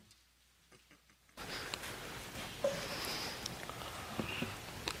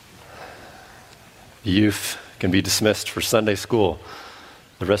The youth can be dismissed for Sunday school.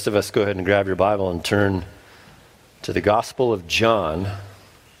 The rest of us, go ahead and grab your Bible and turn to the Gospel of John.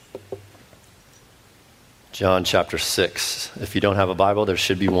 John chapter 6. If you don't have a Bible, there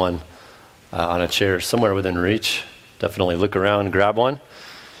should be one on a chair somewhere within reach. Definitely look around and grab one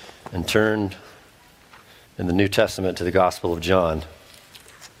and turn in the New Testament to the Gospel of John.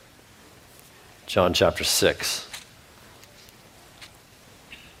 John chapter 6.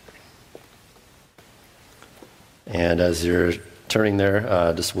 And as you're turning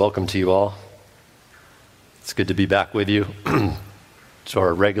there, just welcome to you all. It's good to be back with you. To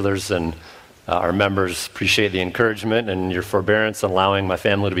our regulars and our members, appreciate the encouragement and your forbearance in allowing my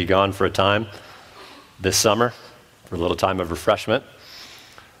family to be gone for a time this summer, for a little time of refreshment.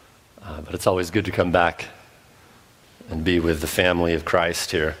 But it's always good to come back and be with the family of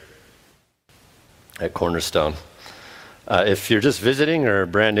Christ here at Cornerstone. If you're just visiting or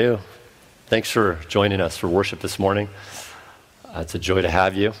brand new, thanks for joining us for worship this morning. It's a joy to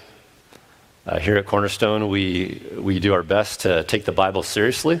have you. Here at Cornerstone, we do our best to take the Bible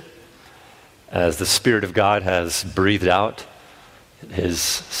seriously as the Spirit of God has breathed out His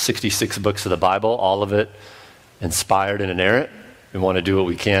 66 books of the Bible, all of it inspired and inerrant. We want to do what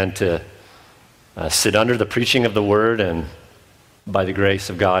we can to sit under the preaching of the Word and by the grace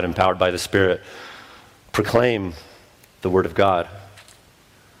of God, empowered by the Spirit, proclaim the Word of God.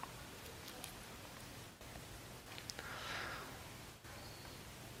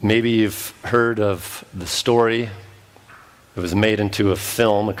 Maybe you've heard of the story. It was made into a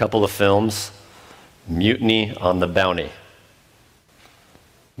film, a couple of films, Mutiny on the Bounty.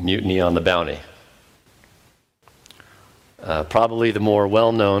 Mutiny on the Bounty. Probably the more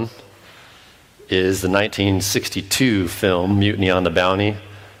well-known is the 1962 film, Mutiny on the Bounty,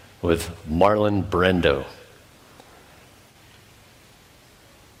 with Marlon Brando.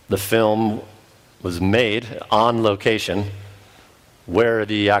 The film was made on location where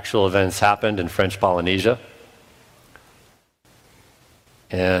the actual events happened in French Polynesia.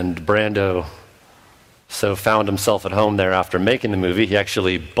 And Brando so found himself at home there after making the movie, he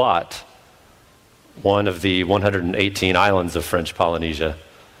actually bought one of the 118 islands of French Polynesia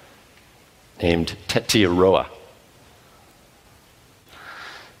named Tetiaroa.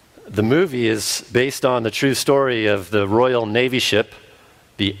 The movie is based on the true story of the Royal Navy ship,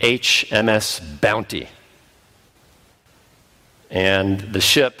 the HMS Bounty. And the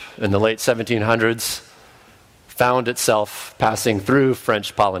ship in the late 1700s found itself passing through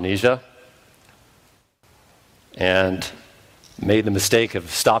French Polynesia and made the mistake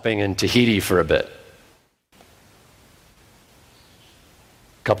of stopping in Tahiti for a bit.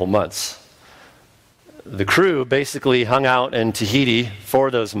 A couple months. The crew basically hung out in Tahiti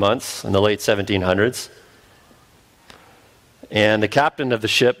for those months in the late 1700s. And the captain of the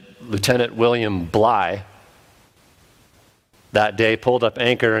ship, Lieutenant William Bligh, that day pulled up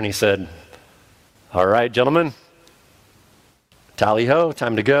anchor and he said, "All right, gentlemen, tally-ho,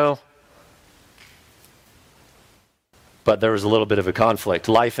 time to go." But there was a little bit of a conflict.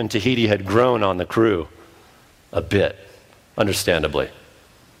 Life in Tahiti had grown on the crew a bit, understandably.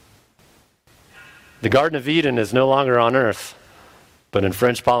 The Garden of Eden is no longer on Earth, but in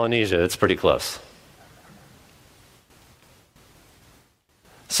French Polynesia, it's pretty close.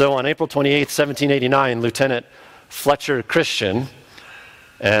 So on April 28, 1789, Lieutenant Fletcher Christian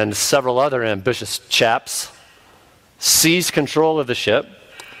and several other ambitious chaps seized control of the ship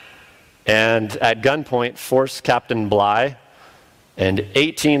and at gunpoint forced Captain Bligh and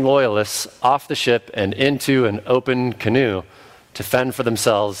 18 loyalists off the ship and into an open canoe to fend for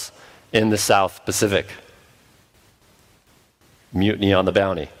themselves in the South Pacific. Mutiny on the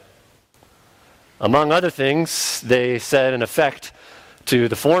Bounty. Among other things, they said in effect to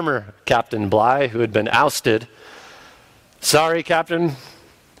the former Captain Bligh, who had been ousted, "Sorry, Captain,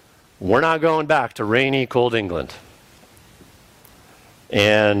 we're not going back to rainy, cold England."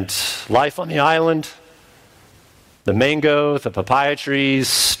 And life on the island, the mango, the papaya trees,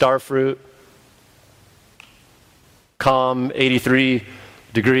 starfruit, calm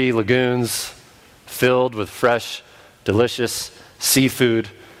 83-degree lagoons filled with fresh, delicious seafood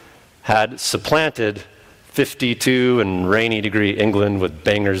had supplanted 52 and rainy degree England with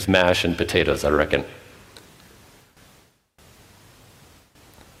bangers, mash, and potatoes, I reckon.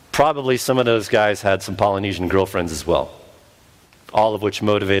 Probably some of those guys had some Polynesian girlfriends as well, all of which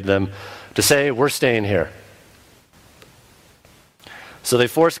motivated them to say, "We're staying here." So they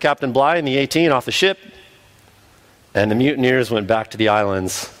forced Captain Bligh and the 18 off the ship, and the mutineers went back to the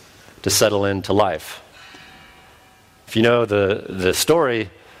islands to settle into life. If you know the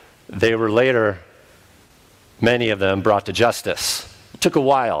story, they were later, many of them, brought to justice. It took a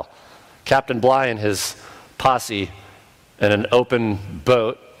while Captain Bligh and his posse in an open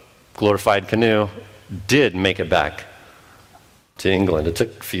boat, glorified canoe, did make it back to England. It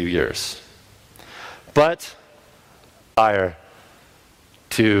took a few years. But prior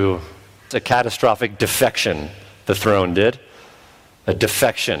to a catastrophic defection, the throne did, a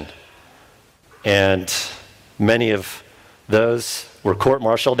defection. And many of those were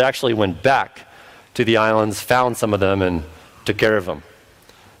court-martialed, actually went back to the islands, found some of them, and took care of them.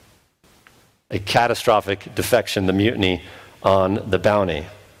 A catastrophic defection, the mutiny on the Bounty.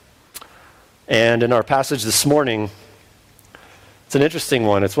 And in our passage this morning, it's an interesting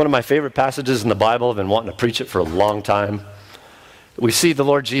one. It's one of my favorite passages in the Bible. I've been wanting to preach it for a long time. We see the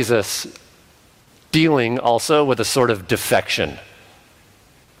Lord Jesus dealing also with a sort of defection.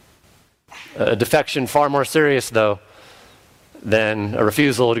 A defection far more serious, though, than a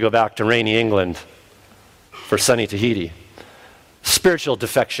refusal to go back to rainy England for sunny Tahiti. Spiritual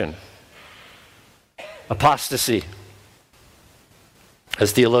defection. Apostasy,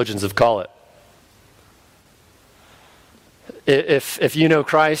 as theologians have called it. If you know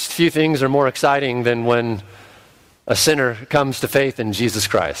Christ, few things are more exciting than when a sinner comes to faith in Jesus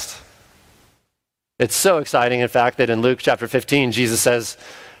Christ. It's so exciting, in fact, that in Luke chapter 15, Jesus says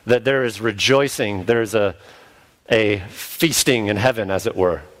that there is rejoicing, there's a feasting in heaven, as it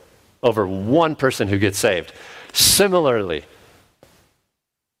were, over one person who gets saved. Similarly,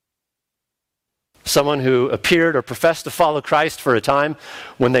 someone who appeared or professed to follow Christ for a time,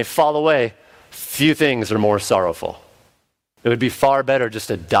 when they fall away, few things are more sorrowful. It would be far better just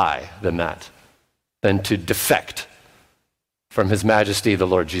to die than that, than to defect from His Majesty, the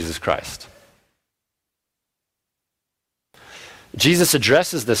Lord Jesus Christ. Jesus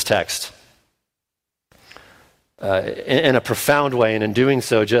addresses this text in a profound way, and in doing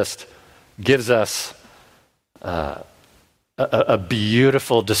so just gives us a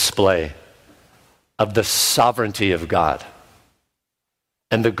beautiful display of the sovereignty of God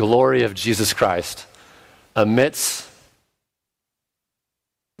and the glory of Jesus Christ amidst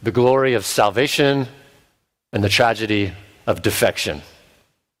the glory of salvation and the tragedy of defection.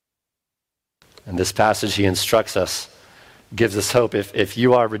 In this passage, he instructs us, gives us hope. If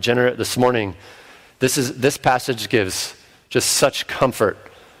you are regenerate this morning, this passage gives just such comfort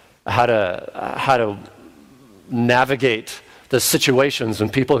how to navigate the situations when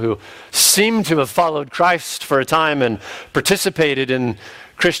people who seem to have followed Christ for a time and participated in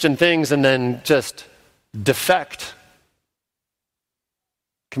Christian things and then just defect,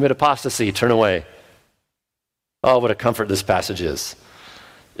 commit apostasy, turn away. Oh, what a comfort this passage is.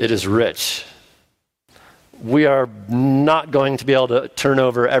 It is rich. We are not going to be able to turn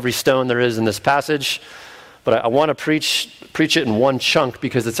over every stone there is in this passage, but I want to preach it in one chunk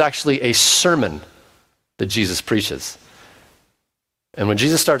because it's actually a sermon that Jesus preaches. And when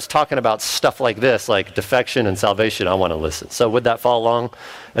Jesus starts talking about stuff like this, like defection and salvation, I want to listen. So would that follow along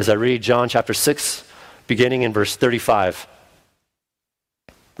as I read John chapter 6, beginning in verse 35,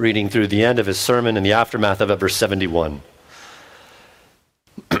 reading through the end of his sermon and the aftermath of it, verse 71.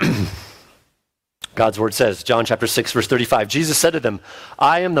 God's word says, John chapter 6, verse 35, Jesus said to them,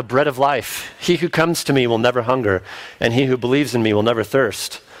 I am the bread of life. He who comes to me will never hunger, and he who believes in me will never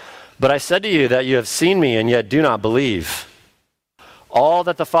thirst. But I said to you that you have seen me and yet do not believe. All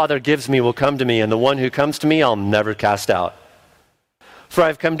that the Father gives me will come to me, and the one who comes to me I'll never cast out. For I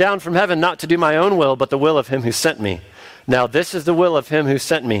have come down from heaven not to do my own will, but the will of him who sent me. Now this is the will of him who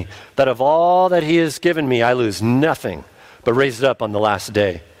sent me, that of all that he has given me I lose nothing, but raise it up on the last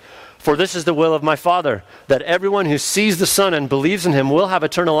day. For this is the will of my Father, that everyone who sees the Son and believes in him will have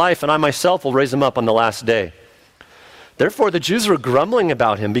eternal life, and I myself will raise him up on the last day. Therefore the Jews were grumbling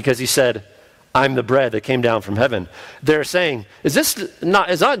about him because he said, I'm the bread that came down from heaven. They're saying, is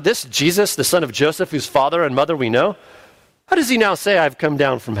not this Jesus, the son of Joseph, whose father and mother we know? How does he now say, I've come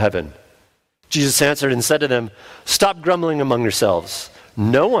down from heaven? Jesus answered and said to them, stop grumbling among yourselves.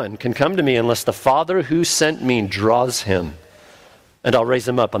 No one can come to me unless the Father who sent me draws him, and I'll raise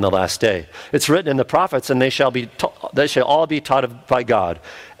him up on the last day. It's written in the prophets, and they shall all be taught by God.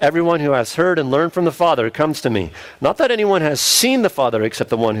 Everyone who has heard and learned from the Father comes to me. Not that anyone has seen the Father except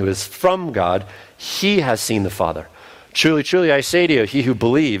the one who is from God. He has seen the Father. Truly, truly, I say to you, he who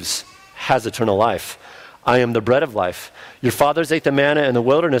believes has eternal life. I am the bread of life. Your fathers ate the manna in the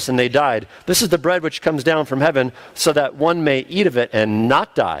wilderness, and they died. This is the bread which comes down from heaven, so that one may eat of it and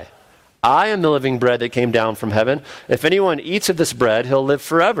not die. I am the living bread that came down from heaven. If anyone eats of this bread, he'll live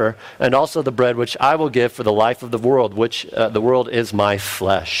forever, and also the bread which I will give for the life of the world, which the world is my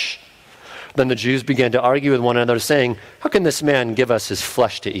flesh. Then the Jews began to argue with one another, saying, how can this man give us his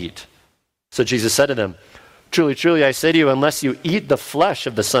flesh to eat? So Jesus said to them, Truly, truly, I say to you, unless you eat the flesh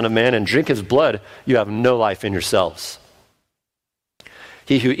of the Son of Man and drink his blood, you have no life in yourselves.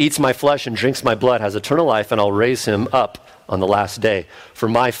 He who eats my flesh and drinks my blood has eternal life, and I'll raise him up on the last day. For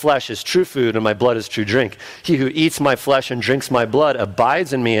my flesh is true food, and my blood is true drink. He who eats my flesh and drinks my blood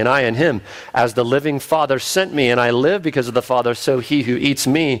abides in me, and I in him. As the living Father sent me, and I live because of the Father, so he who eats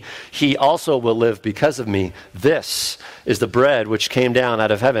me, he also will live because of me. This is the bread which came down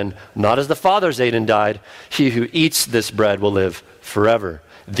out of heaven, not as the fathers ate and died. He who eats this bread will live forever.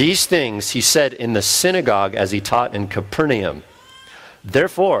 These things he said in the synagogue as he taught in Capernaum.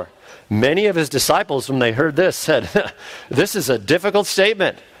 Therefore, many of his disciples, when they heard this, said, "This is a difficult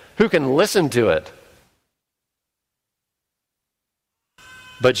statement. Who can listen to it?"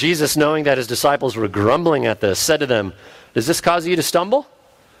 But Jesus, knowing that his disciples were grumbling at this, said to them, "Does this cause you to stumble?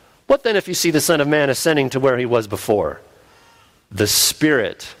 What then if you see the Son of Man ascending to where he was before? The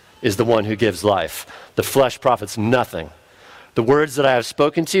Spirit is the one who gives life. The flesh profits nothing. The words that I have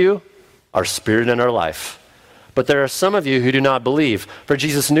spoken to you are spirit and are life. But there are some of you who do not believe." For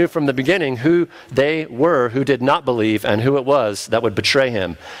Jesus knew from the beginning who they were who did not believe and who it was that would betray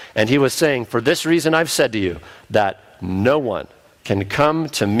him. And he was saying, "For this reason I've said to you, that no one can come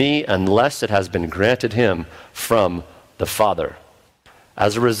to me unless it has been granted him from the Father."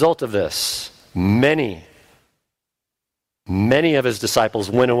 As a result of this, many of his disciples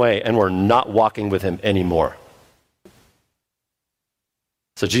went away and were not walking with him anymore.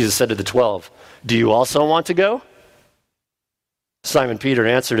 So Jesus said to the 12, "Do you also want to go?" Simon Peter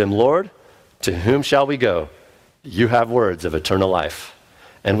answered him, "Lord, to whom shall we go? You have words of eternal life.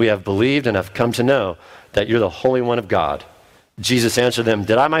 And we have believed and have come to know that you're the Holy One of God." Jesus answered them,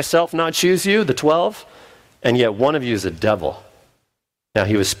 "Did I myself not choose you, the 12? And yet one of you is a devil." Now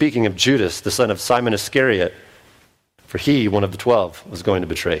he was speaking of Judas, the son of Simon Iscariot, for he, one of the 12, was going to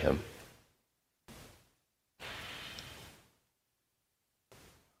betray him.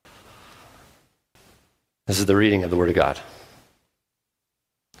 This is the reading of the Word of God.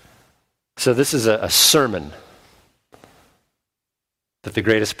 So this is a sermon that the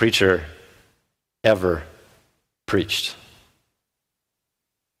greatest preacher ever preached.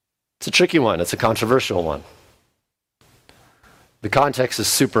 It's a tricky one. It's a controversial one. The context is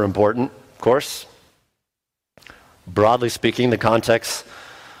super important, of course. Broadly speaking, the context,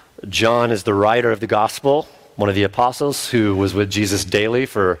 John is the writer of the gospel, one of the apostles who was with Jesus daily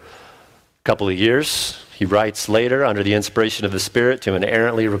for a couple of years. He writes later under the inspiration of the Spirit to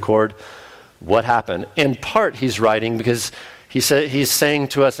inerrantly record what happened. In part, he's writing because he's saying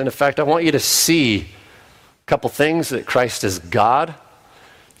to us, in effect, I want you to see a couple things: that Christ is God,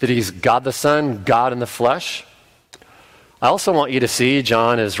 that he's God the Son, God in the flesh. I also want you to see,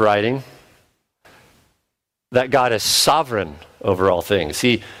 John is writing, that God is sovereign over all things.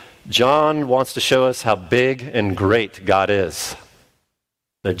 John wants to show us how big and great God is.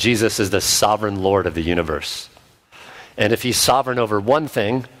 That Jesus is the sovereign Lord of the universe. And if he's sovereign over one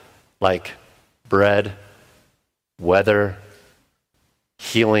thing, like bread, weather,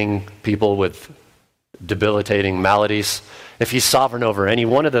 healing people with debilitating maladies, if he's sovereign over any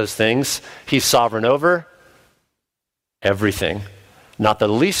one of those things, he's sovereign over everything, not the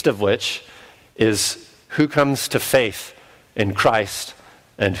least of which is who comes to faith in Christ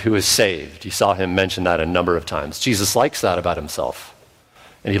and who is saved. You saw him mention that a number of times. Jesus likes that about himself.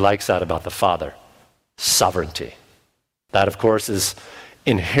 And he likes that about the Father. Sovereignty. That, of course, is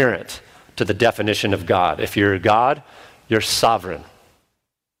inherent to the definition of God. If you're God, you're sovereign.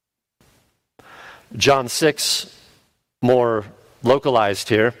 John 6, more localized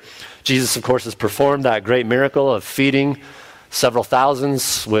here. Jesus, of course, has performed that great miracle of feeding several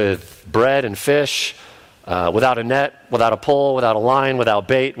thousands with bread and fish, without a net, without a pole, without a line, without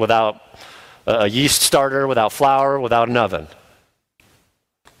bait, without a yeast starter, without flour, without an oven.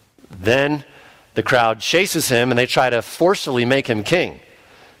 Then the crowd chases him and they try to forcefully make him king.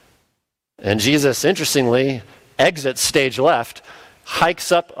 And Jesus, interestingly, exits stage left,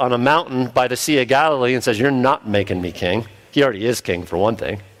 hikes up on a mountain by the Sea of Galilee and says, "You're not making me king." He already is king, for one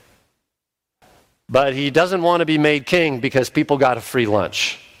thing. But he doesn't want to be made king because people got a free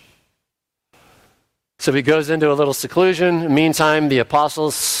lunch. So he goes into a little seclusion. Meantime, the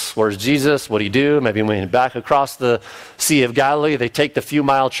apostles, where's Jesus? What do you do? Maybe when back across the Sea of Galilee, they take the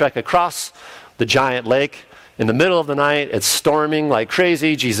few-mile trek across the giant lake. In the middle of the night, it's storming like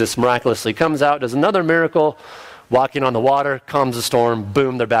crazy. Jesus miraculously comes out, does another miracle, walking on the water, calms the storm,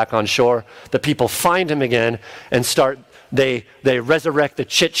 boom, they're back on shore. The people find him again and they resurrect the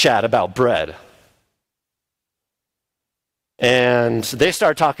chit-chat about bread. And they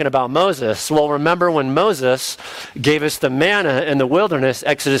start talking about Moses. Well, remember when Moses gave us the manna in the wilderness,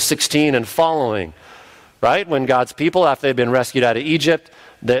 Exodus 16 and following. right? When God's people, after they've been rescued out of Egypt,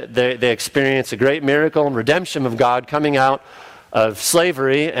 they experience a great miracle and redemption of God coming out of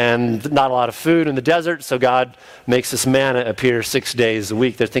slavery and not a lot of food in the desert, so God makes this manna appear 6 days a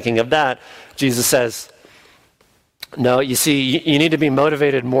week. They're thinking of that. Jesus says, no, you see, you need to be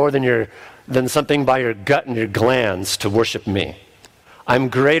motivated more than something by your gut and your glands to worship me. I'm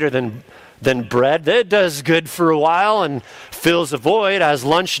greater than bread. It does good for a while and fills a void as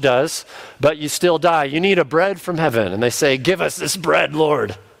lunch does, but you still die. You need a bread from heaven. And they say, give us this bread,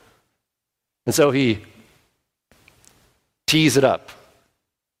 Lord. And so he tees it up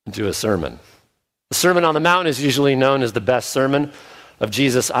into a sermon. The Sermon on the Mount is usually known as the best sermon of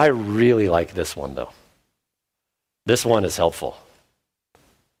Jesus. I really like this one, though. This one is helpful.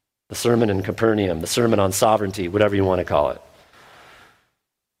 The Sermon in Capernaum, the Sermon on Sovereignty, whatever you want to call it.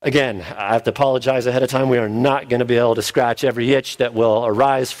 Again, I have to apologize ahead of time. We are not going to be able to scratch every itch that will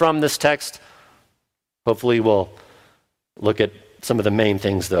arise from this text. Hopefully we'll look at some of the main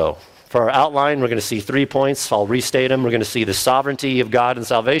things, though. For our outline, we're going to see 3 points. I'll restate them. We're going to see the sovereignty of God in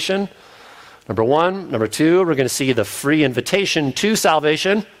salvation. Number 1. Number 2, we're going to see the free invitation to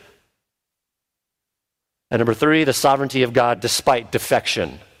salvation. And number 3, the sovereignty of God despite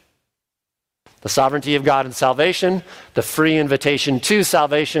defection. The sovereignty of God in salvation, the free invitation to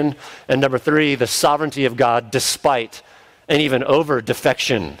salvation, and number 3, the sovereignty of God despite and even over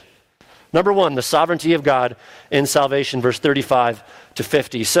defection. Number 1, the sovereignty of God in salvation, verse 35 to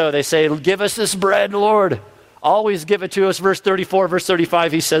 50. So they say, give us this bread, Lord. Always give it to us. Verse 34, verse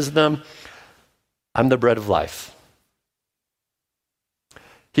 35, he says to them, I'm the bread of life.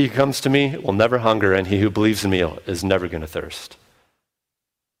 He who comes to me will never hunger, and he who believes in me is never going to thirst.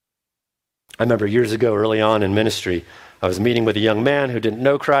 I remember years ago, early on in ministry, I was meeting with a young man who didn't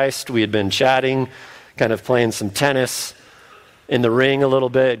know Christ. We had been chatting, kind of playing some tennis in the ring a little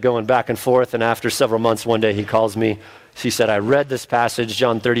bit, going back and forth. And after several months, one day he calls me. He said, I read this passage,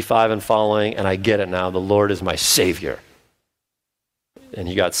 John 35 and following, and I get it now. The Lord is my Savior. And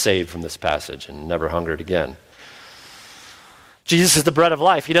he got saved from this passage and never hungered again. Jesus is the bread of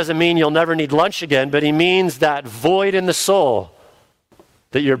life. He doesn't mean you'll never need lunch again, but he means that void in the soul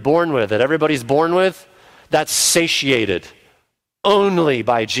that you're born with, that everybody's born with, that's satiated only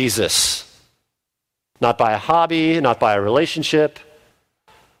by Jesus. Not by a hobby, not by a relationship,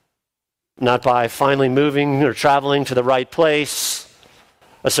 not by finally moving or traveling to the right place,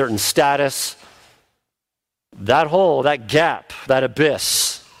 a certain status. That hole, that gap, that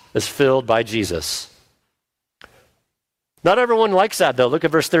abyss is filled by Jesus. Not everyone likes that, though. Look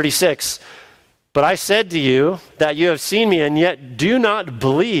at verse 36. But I said to you that you have seen me and yet do not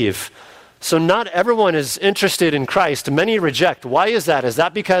believe. So not everyone is interested in Christ. Many reject. Why is that? Is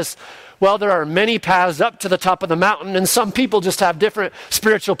that because, well, there are many paths up to the top of the mountain, and some people just have different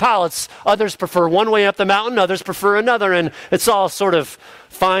spiritual palates. Others prefer one way up the mountain, others prefer another, and it's all sort of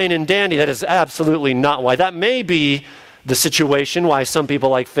fine and dandy. That is absolutely not why. That may be the situation why some people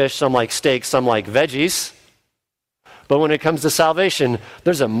like fish, some like steak, some like veggies. But when it comes to salvation,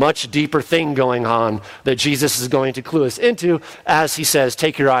 there's a much deeper thing going on that Jesus is going to clue us into as he says,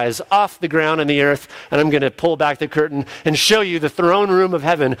 take your eyes off the ground and the earth, and I'm going to pull back the curtain and show you the throne room of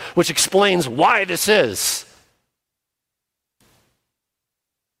heaven, which explains why this is.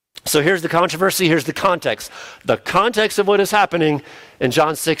 So here's the controversy, here's the context. The context of what is happening in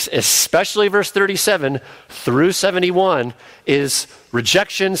John 6, especially verse 37 through 71, is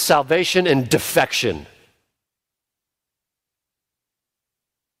rejection, salvation, and defection.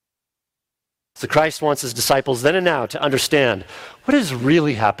 So Christ wants his disciples then and now to understand what is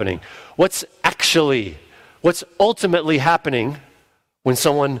really happening, what's ultimately happening when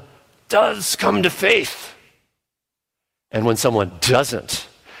someone does come to faith and when someone doesn't,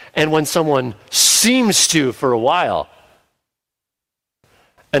 and when someone seems to for a while,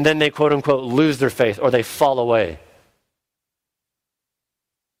 and then they quote unquote lose their faith or they fall away.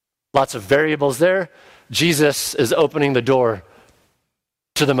 Lots of variables there. Jesus is opening the door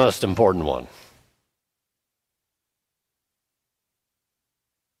to the most important one.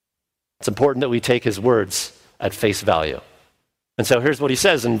 It's important that we take his words at face value. And so here's what he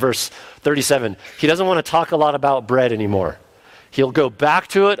says in verse 37. He doesn't want to talk a lot about bread anymore. He'll go back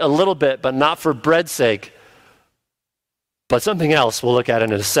to it a little bit, but not for bread's sake, but something else we'll look at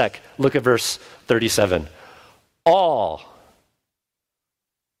in a sec. Look at verse 37. All.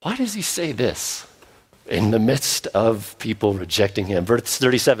 Why does he say this in the midst of people rejecting him? Verse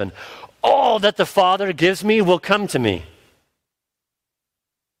 37. All that the Father gives me will come to me.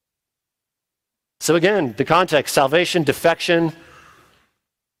 So again, the context, salvation, defection,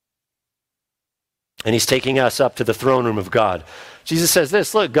 and he's taking us up to the throne room of God. Jesus says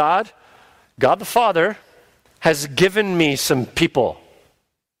this, look, God the Father, has given me some people.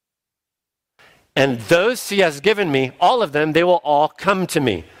 And those he has given me, all of them, they will all come to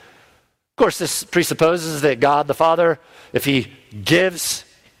me. Of course, this presupposes that God the Father, if he gives,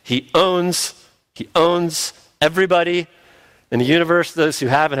 he owns everybody in the universe, those who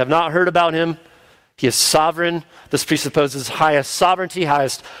have and have not heard about him. He is sovereign. This presupposes highest sovereignty,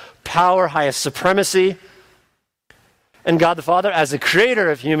 highest power, highest supremacy. And God the Father, as the creator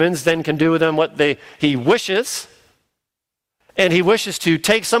of humans, then can do with them what he wishes. And he wishes to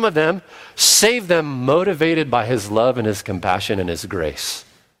take some of them, save them, motivated by his love and his compassion and his grace.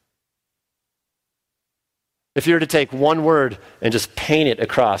 If you were to take one word and just paint it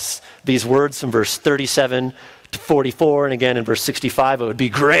across these words from verse 37 to 44, and again in verse 65, it would be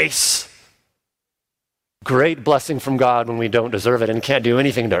grace. Great blessing from God when we don't deserve it and can't do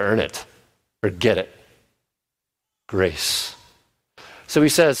anything to earn it or get it. Grace. So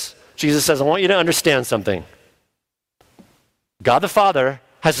Jesus says, I want you to understand something. God the Father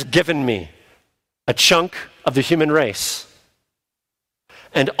has given me a chunk of the human race.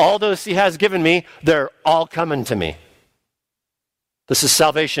 And all those he has given me, they're all coming to me. This is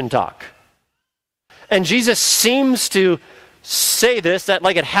salvation talk. And Jesus seems to say this that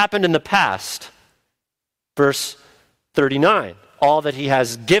like it happened in the past. Verse 39, all that he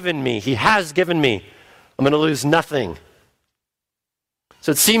has given me, he has given me. I'm going to lose nothing.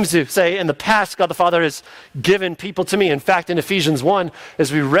 So it seems to say in the past, God the Father has given people to me. In fact, in Ephesians 1,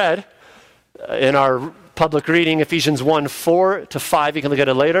 as we read in our public reading, Ephesians 1, 4 to 5, you can look at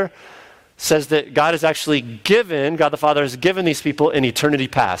it later, says that God has actually given, God the Father has given these people in eternity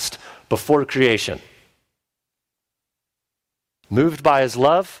past, before creation. Moved by his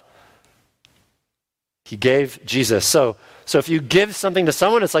love, he gave Jesus. So if you give something to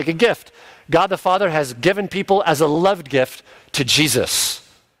someone, it's like a gift. God the Father has given people as a loved gift to Jesus.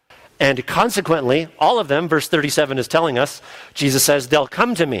 And consequently, all of them, verse 37 is telling us, Jesus says, they'll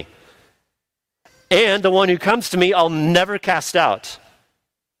come to me. And the one who comes to me, I'll never cast out.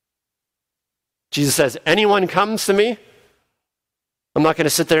 Jesus says, anyone comes to me, I'm not going to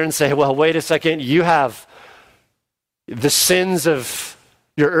sit there and say, well, wait a second, you have the sins of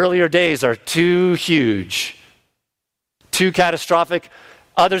your earlier days are too huge, too catastrophic.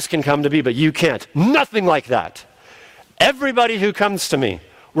 Others can come to me, but you can't. Nothing like that. Everybody who comes to me,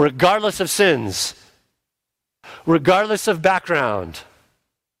 regardless of sins, regardless of background,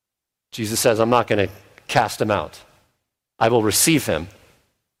 Jesus says, I'm not going to cast him out. I will receive him.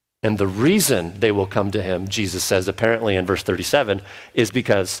 And the reason they will come to him, Jesus says apparently in verse 37, is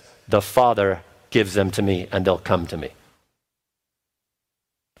because the Father gives them to me and they'll come to me.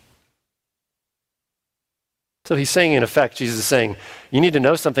 So he's saying, in effect, Jesus is saying, you need to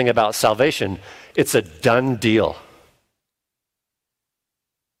know something about salvation. It's a done deal.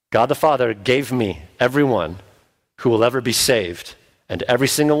 God the Father gave me everyone who will ever be saved, and every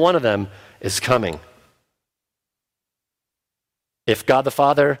single one of them is coming. If God the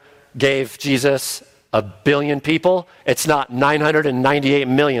Father gave Jesus 1 billion people, it's not 998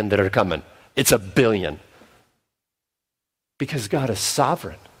 million that are coming. It's 1 billion. Because God is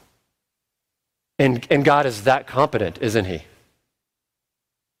sovereign. And God is that competent, isn't he?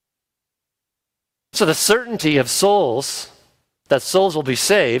 So the certainty of souls, that souls will be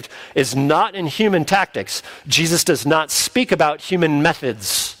saved, is not in human tactics. Jesus does not speak about human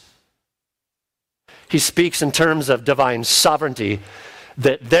methods. He speaks in terms of divine sovereignty,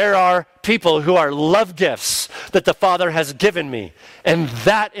 that there are people who are love gifts that the Father has given me, and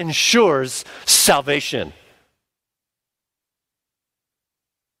that ensures salvation.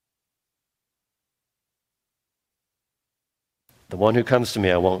 The one who comes to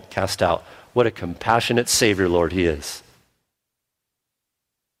me, I won't cast out. What a compassionate Savior, Lord, he is.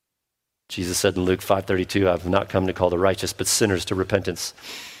 Jesus said in Luke 5:32, I've not come to call the righteous, but sinners to repentance.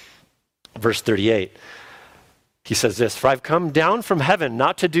 Verse 38, he says this, for I've come down from heaven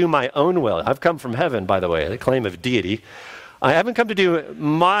not to do my own will. I've come from heaven, by the way, the claim of deity. I haven't come to do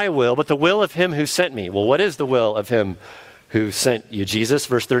my will, but the will of him who sent me. Well, what is the will of him who sent you, Jesus?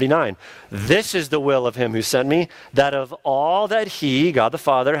 Verse 39, this is the will of him who sent me, that of all that he, God the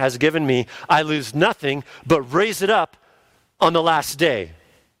Father, has given me, I lose nothing, but raise it up on the last day.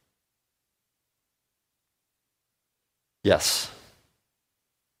 Yes.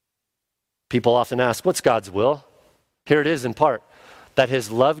 People often ask, what's God's will? Here it is in part, that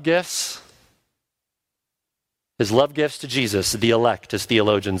his love gifts to Jesus, the elect, as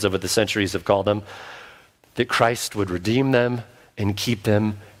theologians over the centuries have called them, that Christ would redeem them and keep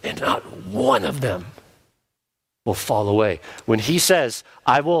them, and not one of them will fall away. When he says,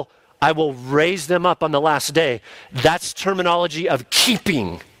 I will raise them up on the last day, that's terminology of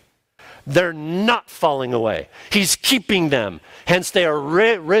keeping. They're not falling away. He's keeping them. Hence, they are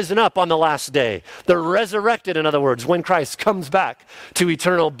risen up on the last day. They're resurrected, in other words, when Christ comes back to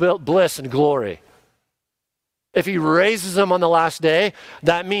eternal bliss and glory. If he raises them on the last day,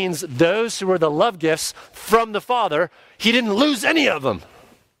 that means those who are the love gifts from the Father, he didn't lose any of them.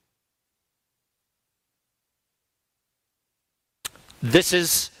 This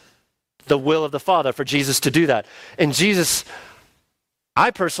is the will of the Father for Jesus to do that. And Jesus,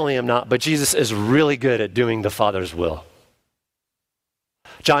 I personally am not, but Jesus is really good at doing the Father's will.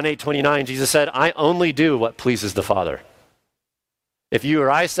 John 8:29, Jesus said, I only do what pleases the Father. If you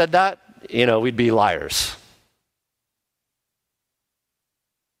or I said that, we'd be liars.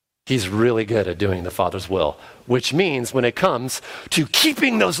 He's really good at doing the Father's will, which means when it comes to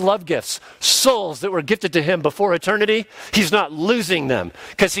keeping those love gifts, souls that were gifted to him before eternity, he's not losing them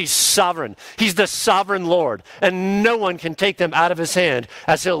because he's sovereign. He's the sovereign Lord, and no one can take them out of his hand,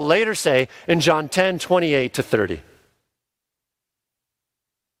 as he'll later say in John 10:28-30.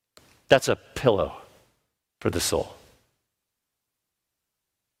 That's a pillow for the soul.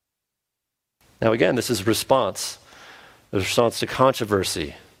 Now again, this is response. The response to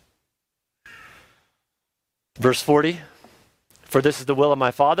controversy. Verse 40, for this is the will of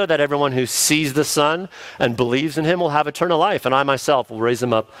my Father, that everyone who sees the Son and believes in him will have eternal life, and I myself will raise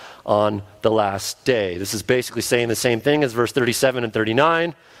him up on the last day. This is basically saying the same thing as verse 37 and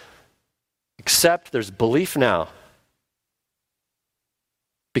 39, except there's belief now.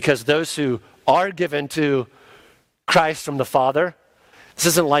 Because those who are given to Christ from the Father, this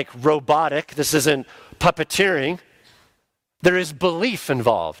isn't like robotic, this isn't puppeteering. There is belief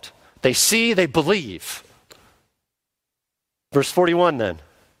involved. They see, they believe. Verse 41 then.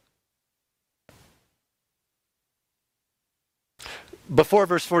 Before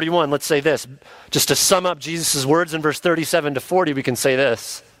verse 41, let's say this. Just to sum up Jesus' words in verse 37-40, we can say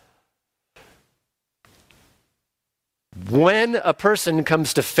this. When a person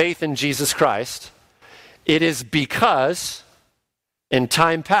comes to faith in Jesus Christ, it is because in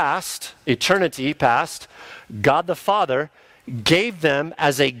time past, eternity past, God the Father gave them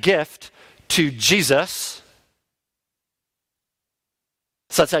as a gift to Jesus,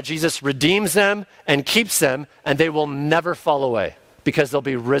 such that Jesus redeems them and keeps them, and they will never fall away because they'll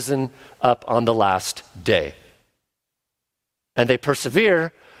be risen up on the last day. And they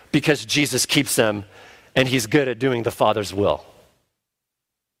persevere because Jesus keeps them, and he's good at doing the Father's will.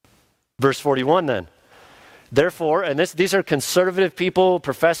 Verse 41 then. Therefore, and these are conservative people,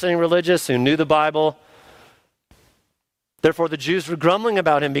 professing religious, who knew the Bible. Therefore, the Jews were grumbling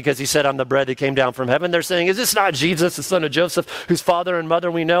about him because he said, I'm the bread that came down from heaven. They're saying, is this not Jesus, the son of Joseph, whose father and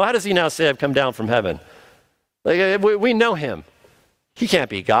mother we know? How does he now say I've come down from heaven? We know him. He can't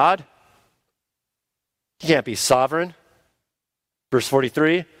be God. He can't be sovereign. Verse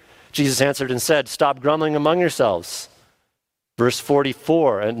 43, Jesus answered and said, stop grumbling among yourselves. Verse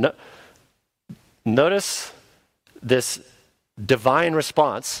 44, and notice this divine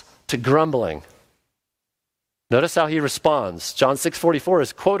response to grumbling. Notice how he responds. John 6:44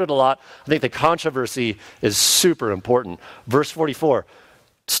 is quoted a lot. I think the controversy is super important. Verse 44,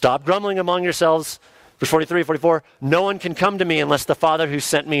 stop grumbling among yourselves. Verse 43, 44, no one can come to me unless the Father who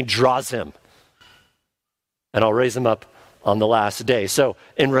sent me draws him. And I'll raise him up on the last day. So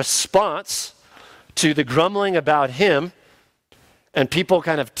in response to the grumbling about him and people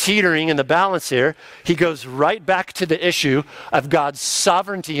kind of teetering in the balance here, he goes right back to the issue of God's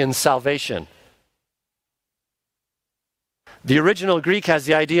sovereignty and salvation. The original Greek has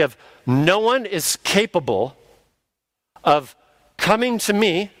the idea of no one is capable of coming to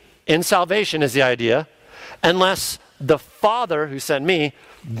me in salvation, is the idea, unless the Father who sent me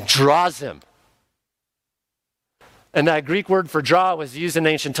draws him. And that Greek word for draw was used in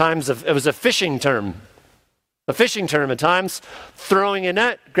ancient times. It was a fishing term. A fishing term at times. Throwing a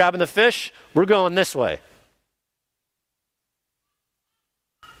net, grabbing the fish, we're going this way.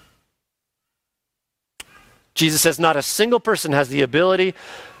 Jesus says, not a single person has the ability,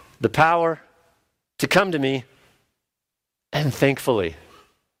 the power to come to me, and thankfully.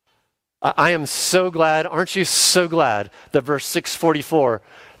 I am so glad, aren't you so glad that verse 644,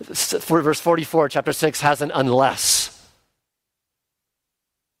 verse 44, chapter 6 has an unless.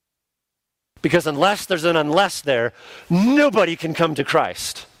 Because unless there's an unless there, nobody can come to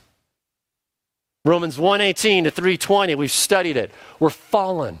Christ. Romans 1:18-3:20, we've studied it. We're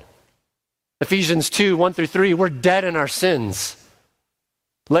fallen. Ephesians 2:1-3, we're dead in our sins.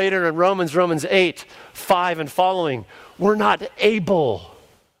 Later in Romans 8:5 and following, we're not able,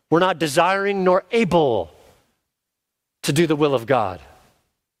 we're not desiring nor able to do the will of God.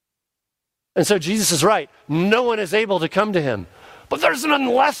 And so Jesus is right. No one is able to come to him. But there's an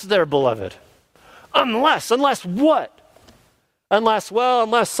unless there, beloved. Unless what?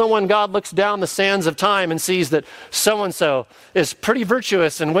 Unless someone, God looks down the sands of time and sees that so-and-so is pretty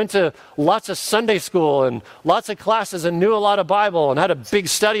virtuous and went to lots of Sunday school and lots of classes and knew a lot of Bible and had a big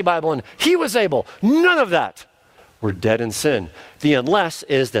study Bible and he was able. None of that. We're dead in sin. The unless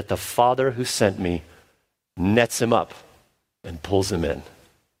is that the Father who sent me nets him up and pulls him in.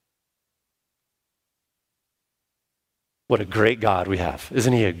 What a great God we have.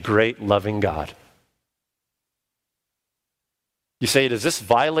 Isn't he a great, loving God? You say, does this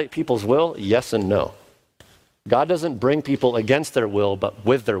violate people's will? Yes and no. God doesn't bring people against their will, but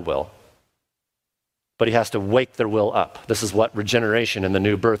with their will. But he has to wake their will up. This is what regeneration and the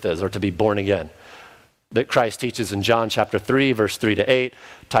new birth is, or to be born again. That Christ teaches in John chapter 3, verse 3 to 8,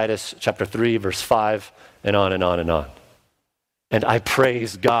 Titus chapter 3, verse 5, and on and on and on. And I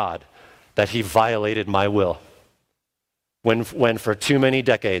praise God that he violated my will. When for too many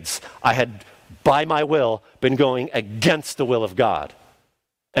decades, I had, by my will, been going against the will of God.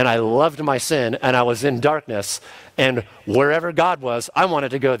 And I loved my sin, and I was in darkness, and wherever God was, I wanted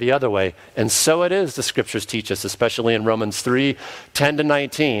to go the other way. And so it is, the scriptures teach us, especially in Romans 3, 10 to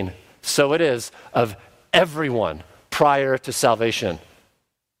 19. So it is of everyone prior to salvation.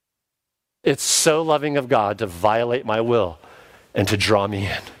 It's so loving of God to violate my will and to draw me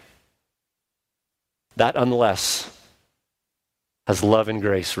in. That unless has love and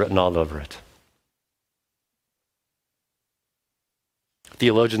grace written all over it.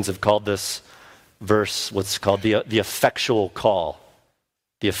 Theologians have called this verse what's called the effectual call.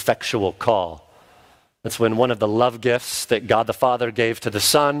 The effectual call. That's when one of the love gifts that God the Father gave to the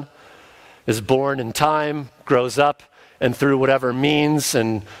Son is born in time, grows up, and through whatever means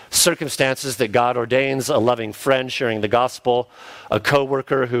and circumstances that God ordains, a loving friend sharing the gospel, a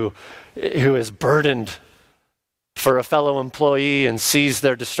coworker who is burdened for a fellow employee and sees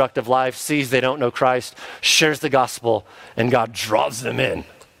their destructive life, sees they don't know Christ, shares the gospel, and God draws them in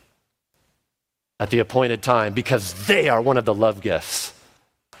at the appointed time because they are one of the love gifts.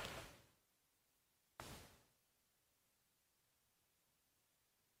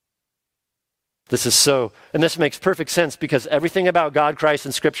 This is so, and this makes perfect sense because everything about God, Christ,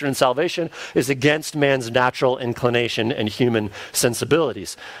 and Scripture and salvation is against man's natural inclination and human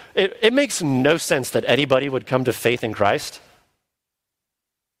sensibilities. It makes no sense that anybody would come to faith in Christ.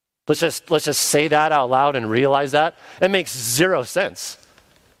 Let's just say that out loud and realize that. It makes zero sense.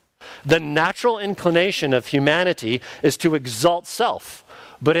 The natural inclination of humanity is to exalt self.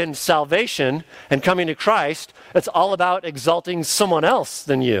 But in salvation and coming to Christ, it's all about exalting someone else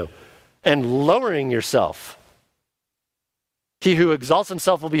than you and lowering yourself. He who exalts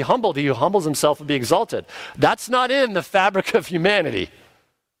himself will be humbled. He who humbles himself will be exalted. That's not in the fabric of humanity.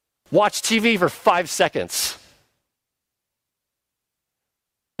 Watch TV for 5 seconds.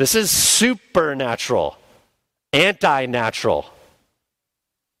 This is supernatural, anti-natural.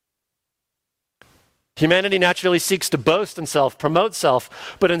 Humanity naturally seeks to boast in self, promote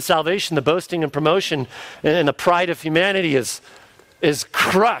self, but in salvation, the boasting and promotion and the pride of humanity is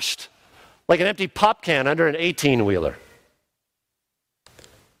crushed like an empty pop can under an 18-wheeler.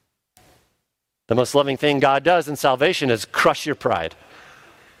 The most loving thing God does in salvation is crush your pride,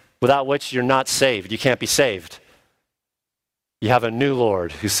 without which you're not saved. You can't be saved. You have a new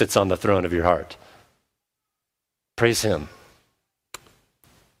Lord who sits on the throne of your heart. Praise him.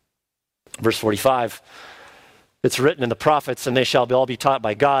 Verse 45, it's written in the prophets, and they shall all be taught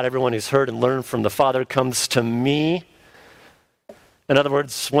by God. Everyone who's heard and learned from the Father comes to me. In other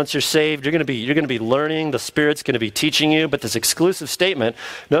words, once you're saved, you're going to be learning. The Spirit's going to be teaching you. But this exclusive statement,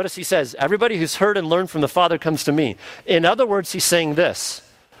 notice he says, everybody who's heard and learned from the Father comes to me. In other words, he's saying this.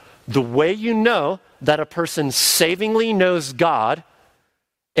 The way you know that a person savingly knows God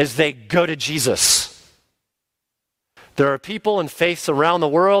is they go to Jesus. There are people and faiths around the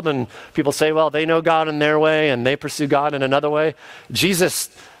world, and people say, well, they know God in their way, and they pursue God in another way. Jesus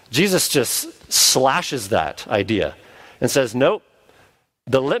just slashes that idea and says, nope.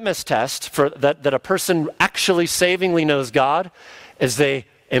 The litmus test for that a person actually savingly knows God is they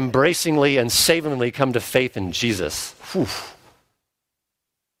embracingly and savingly come to faith in Jesus. Whew.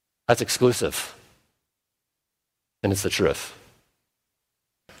 That's exclusive. And it's the truth.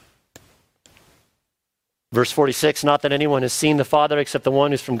 Verse 46, not that anyone has seen the Father except the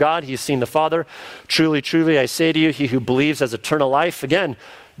one who's from God. He has seen the Father. Truly, truly, I say to you, he who believes has eternal life. Again,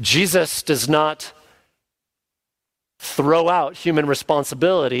 Jesus does not throw out human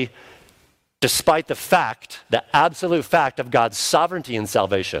responsibility despite the absolute fact of God's sovereignty in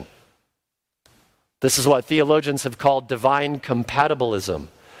salvation. This is what theologians have called divine compatibilism.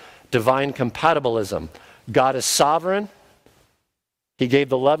 Divine compatibilism. God is sovereign, He gave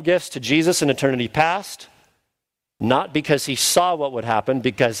the love gifts to Jesus in eternity past, not because he saw what would happen,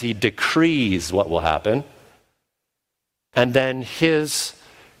 because he decrees what will happen. And then his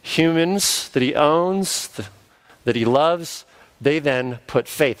humans that he owns, that he loves, they then put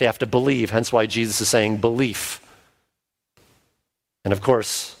faith. They have to believe, hence why Jesus is saying belief. And of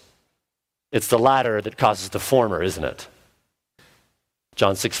course, it's the latter that causes the former, isn't it?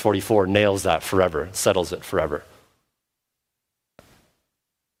 John 6:44 nails that forever, settles it forever.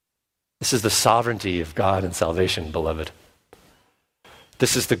 This is the sovereignty of God and salvation, beloved.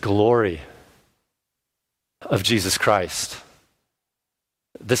 This is the glory of Jesus Christ.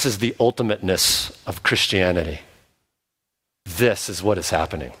 This is the ultimateness of Christianity. This is what is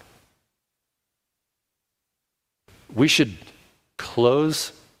happening. We should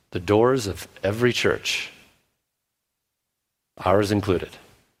close the doors of every church, ours included,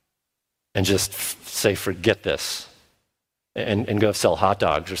 and just say, forget this, and go sell hot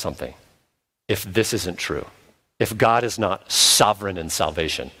dogs or something. If this isn't true, if God is not sovereign in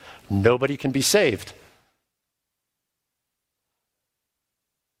salvation, nobody can be saved.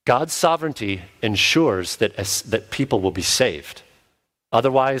 God's sovereignty ensures that people will be saved.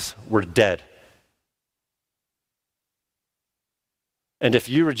 Otherwise, we're dead. And if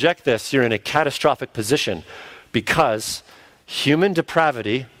you reject this, you're in a catastrophic position, because human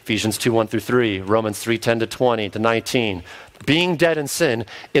depravity, Ephesians 2:1-3, Romans 3:10-20-19, being dead in sin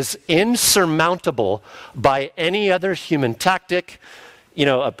is insurmountable by any other human tactic. You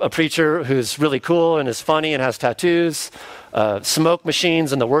know, a preacher who's really cool and is funny and has tattoos, smoke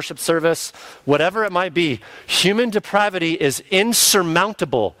machines in the worship service, whatever it might be, human depravity is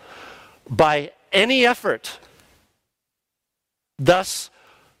insurmountable by any effort, thus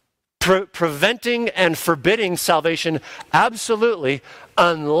preventing and forbidding salvation absolutely,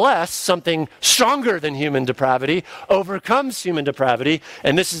 unless something stronger than human depravity overcomes human depravity.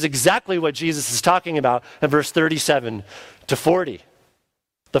 And this is exactly what Jesus is talking about in verse 37-40.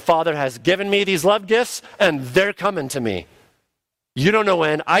 The Father has given me these love gifts, and they're coming to me. You don't know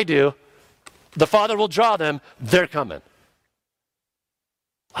when, I do. The Father will draw them, they're coming.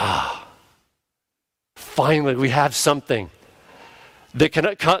 Finally, we have something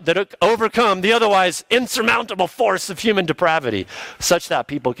that overcome the otherwise insurmountable force of human depravity, such that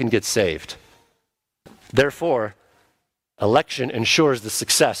people can get saved. Therefore, election ensures the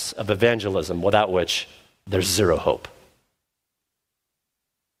success of evangelism, without which there's zero hope.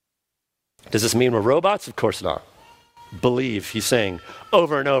 Does this mean we're robots? Of course not. Believe, he's saying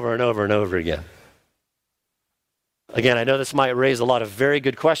over and over and over and over again. Again, I know this might raise a lot of very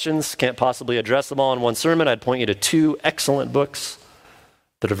good questions. Can't possibly address them all in one sermon. I'd point you to two excellent books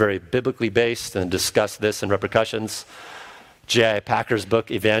that are very biblically based and discuss this and repercussions. J.I. Packer's book,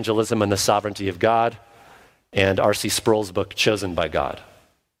 Evangelism and the Sovereignty of God, and R.C. Sproul's book, Chosen by God.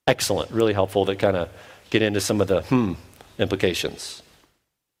 Excellent, really helpful to kind of get into some of the implications.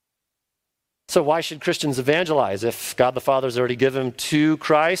 So why should Christians evangelize if God the Father has already given them to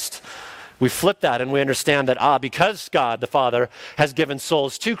Christ? We flip that and we understand that, because God the Father has given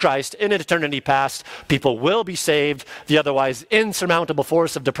souls to Christ in eternity past, people will be saved. The otherwise insurmountable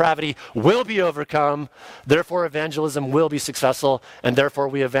force of depravity will be overcome. Therefore, evangelism will be successful, and therefore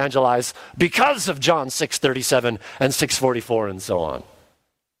we evangelize because of John 6:37 and 6:44 and so on.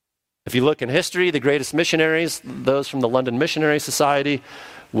 If you look in history, the greatest missionaries, those from the London Missionary Society,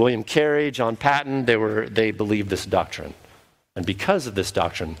 William Carey, John Paton, they believed this doctrine. And because of this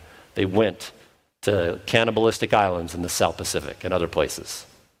doctrine, they went to cannibalistic islands in the South Pacific and other places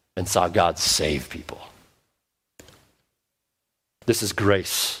and saw God save people. This is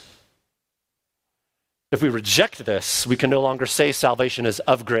grace. If we reject this, we can no longer say salvation is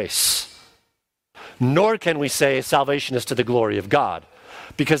of grace, nor can we say salvation is to the glory of God.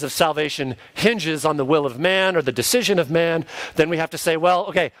 Because if salvation hinges on the will of man or the decision of man, then we have to say, well,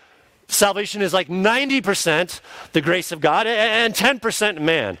 okay, salvation is like 90% the grace of God and 10%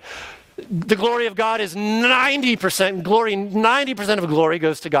 man. The glory of God is 90% glory. 90% of glory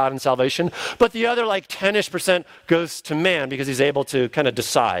goes to God in salvation, but the other like 10-ish% goes to man because he's able to kind of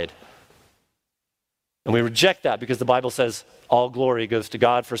decide. And we reject that because the Bible says all glory goes to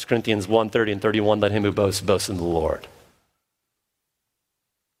God. 1 Corinthians 1:30 and 31, let him who boasts, boast in the Lord.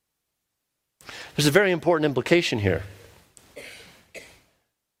 There's a very important implication here.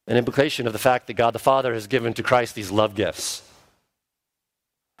 An implication of the fact that God the Father has given to Christ these love gifts.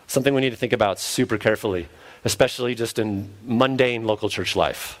 Something we need to think about super carefully, especially just in mundane local church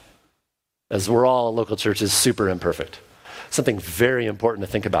life. As we're all local churches, super imperfect. Something very important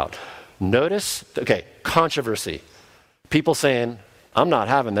to think about. Notice, controversy. People saying, I'm not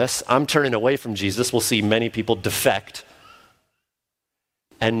having this. I'm turning away from Jesus. We'll see many people defect.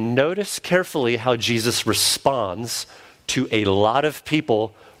 And notice carefully how Jesus responds to a lot of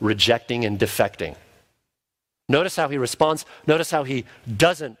people rejecting and defecting. Notice how he responds. Notice how he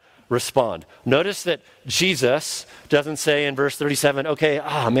doesn't respond. Notice that Jesus doesn't say in verse 37, okay,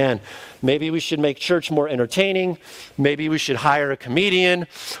 man, maybe we should make church more entertaining. Maybe we should hire a comedian,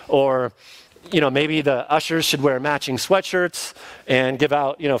 or maybe the ushers should wear matching sweatshirts and give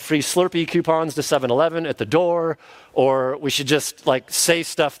out, free Slurpee coupons to 7-Eleven at the door, or we should just say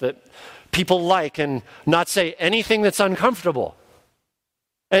stuff that people like and not say anything that's uncomfortable.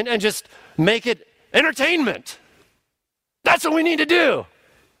 And just make it entertainment. That's what we need to do.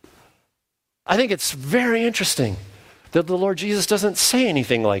 I think it's very interesting that the Lord Jesus doesn't say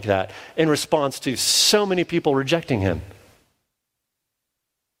anything like that in response to so many people rejecting him.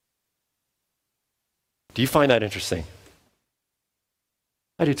 Do you find that interesting?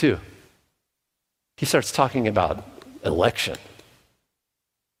 I do too. He starts talking about election.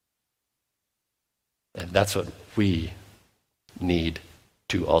 And that's what we need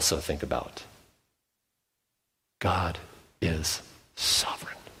to also think about. God is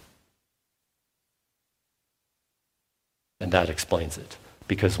sovereign. And that explains it.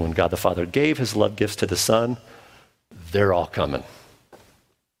 Because when God the Father gave his love gifts to the Son, they're all coming.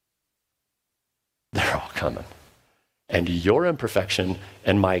 They're all coming. And your imperfection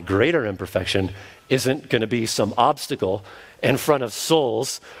and my greater imperfection isn't going to be some obstacle in front of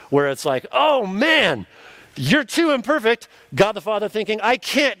souls where it's like, oh man, you're too imperfect. God the Father thinking, I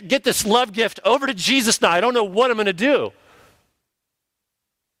can't get this love gift over to Jesus now. I don't know what I'm going to do.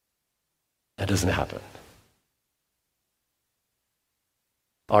 That doesn't happen.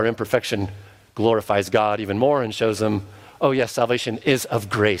 Our imperfection glorifies God even more and shows him, oh yes, salvation is of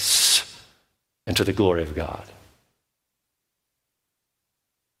grace and to the glory of God.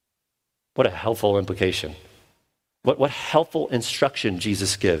 What a helpful implication. What helpful instruction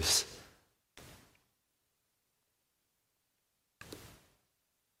Jesus gives.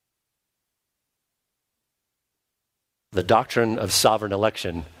 The doctrine of sovereign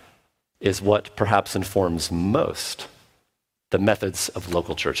election is what perhaps informs most the methods of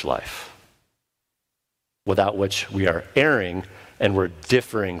local church life, without which we are erring and we're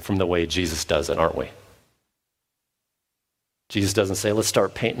differing from the way Jesus does it, aren't we? Jesus doesn't say, let's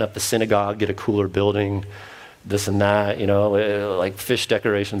start painting up the synagogue, get a cooler building, this and that, like fish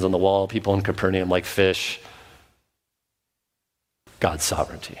decorations on the wall, people in Capernaum like fish. God's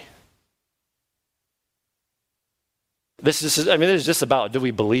sovereignty. This is just about, do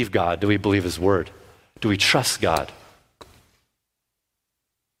we believe God? Do we believe his word? Do we trust God?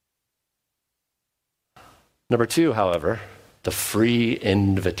 Number two, however, the free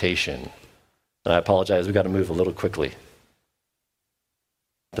invitation. I apologize, we've got to move a little quickly.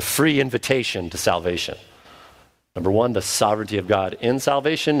 The free invitation to salvation. Number one, the sovereignty of God in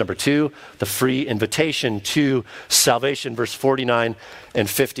salvation. Number two, the free invitation to salvation, verse 49 and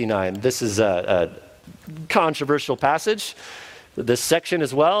 59. This is a controversial passage. This section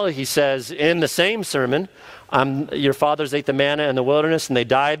as well, he says in the same sermon, your fathers ate the manna in the wilderness and they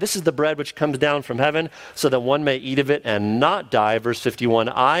died. This is the bread which comes down from heaven so that one may eat of it and not die. Verse 51,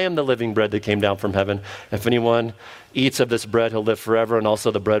 I am the living bread that came down from heaven. If anyone eats of this bread, he'll live forever. And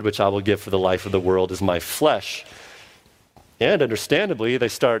also the bread which I will give for the life of the world is my flesh. And understandably,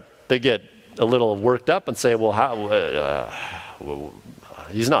 they get a little worked up and say, well,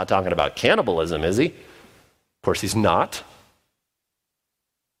 he's not talking about cannibalism, is he? Of course he's not.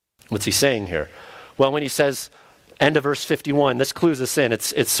 What's he saying here? Well, when he says, end of verse 51, this clues us in.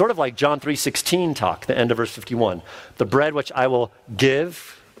 It's sort of like John 3:16 talk, the end of verse 51. The bread which I will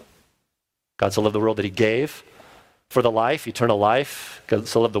give, God so loved the world that he gave for the life, eternal life. God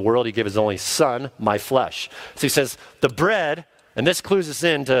so loved the world, he gave his only son, my flesh. So he says, the bread, and this clues us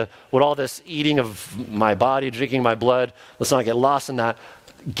into what all this eating of my body, drinking my blood, let's not get lost in that.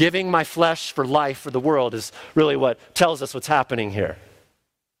 Giving my flesh for life for the world is really what tells us what's happening here.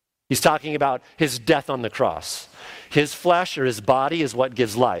 He's talking about his death on the cross. His flesh or his body is what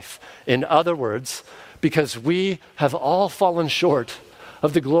gives life. In other words, because we have all fallen short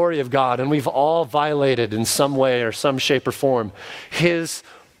of the glory of God and we've all violated in some way or some shape or form his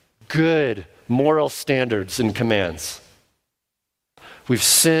good moral standards and commands. We've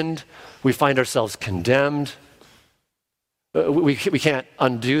sinned. We find ourselves condemned. We can't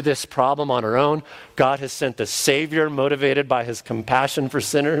undo this problem on our own. God has sent the Savior motivated by his compassion for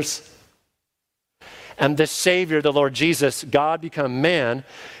sinners. And this Savior, the Lord Jesus, God become man,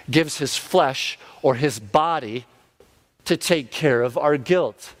 gives his flesh or his body to take care of our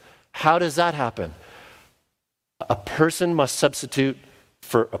guilt. How does that happen? A person must substitute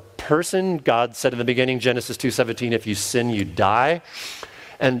for a person. God said in the beginning, Genesis 2:17, if you sin, you die.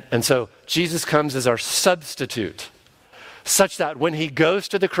 And so Jesus comes as our substitute, such that when he goes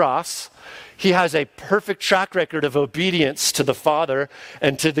to the cross, he has a perfect track record of obedience to the Father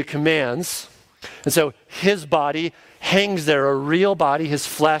and to the commands. And so his body hangs there, a real body, his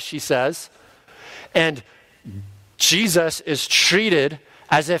flesh, he says. And Jesus is treated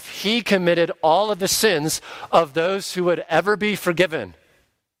as if he committed all of the sins of those who would ever be forgiven.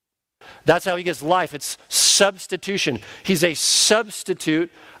 That's how he gets life. It's substitution. He's a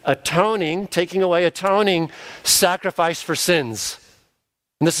substitute, atoning sacrifice for sins.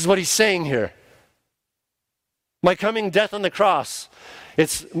 And this is what he's saying here. My coming death on the cross,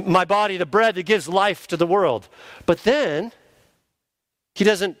 it's my body, the bread that gives life to the world. But then, he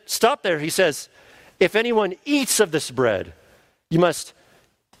doesn't stop there. He says, if anyone eats of this bread, you must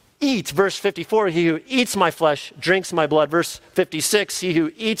eat. Verse 54, he who eats my flesh drinks my blood. Verse 56, he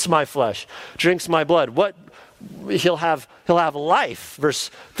who eats my flesh drinks my blood. What? He'll have life. Verse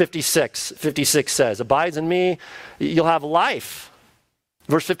 56 says, abides in me, you'll have life.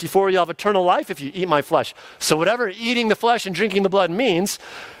 Verse 54, you'll have eternal life if you eat my flesh. So whatever eating the flesh and drinking the blood means,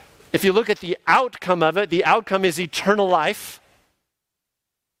 if you look at the outcome of it, the outcome is eternal life.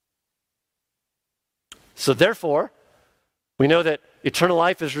 So therefore, we know that eternal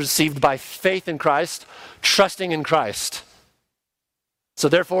life is received by faith in Christ, trusting in Christ. So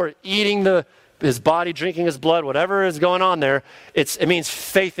therefore, eating his body, drinking his blood, whatever is going on there, it means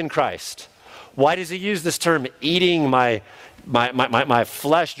faith in Christ. Why does he use this term, eating my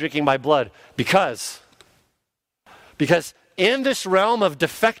flesh, drinking my blood? Because in this realm of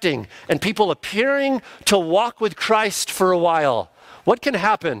defecting and people appearing to walk with Christ for a while, what can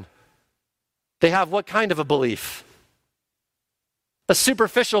happen? They have what kind of a belief? A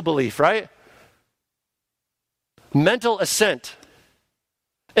superficial belief, right? Mental assent.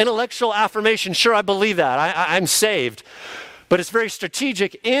 Intellectual affirmation. Sure, I believe that. I'm saved. But it's very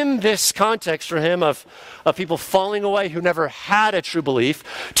strategic in this context for him of people falling away who never had a true belief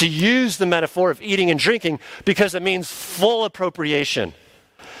to use the metaphor of eating and drinking because it means full appropriation.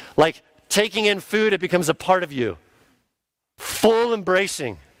 Like taking in food, it becomes a part of you. Full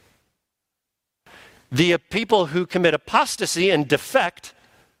embracing. The people who commit apostasy and defect,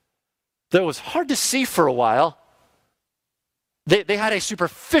 that was hard to see for a while, they had a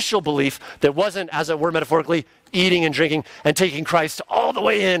superficial belief that wasn't, as it were metaphorically, eating and drinking and taking Christ all the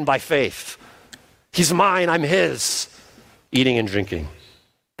way in by faith. He's mine, I'm his. Eating and drinking.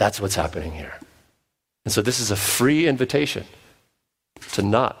 That's what's happening here. And so this is a free invitation to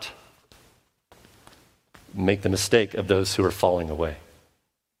not make the mistake of those who are falling away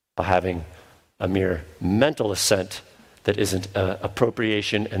by having a mere mental assent that isn't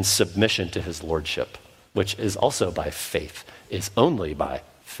appropriation and submission to his lordship, which is also by faith, is only by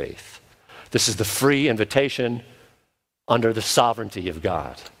faith. This is the free invitation under the sovereignty of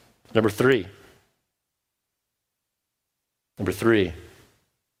God. Number three, the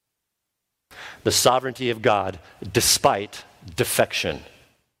sovereignty of God despite defection.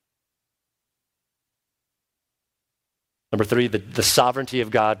 Number three, the sovereignty of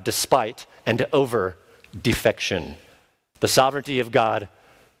God despite and over defection. The sovereignty of God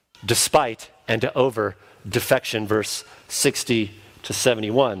despite and over defection, verse 60 to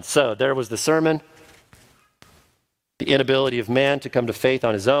 71. So there was the sermon, the inability of man to come to faith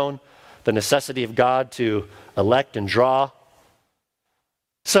on his own, the necessity of God to elect and draw.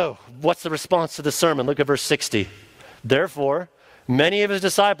 So what's the response to the sermon? Look at verse 60. Therefore, many of his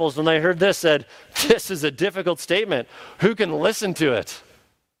disciples, when they heard this, said, this is a difficult statement. Who can listen to it?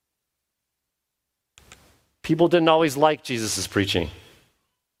 People didn't always like Jesus' preaching.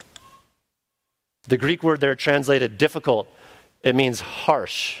 The Greek word there translated difficult, it means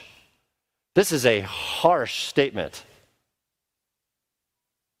harsh. This is a harsh statement.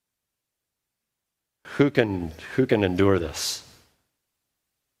 Who can endure this?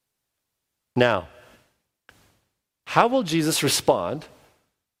 Now, how will Jesus respond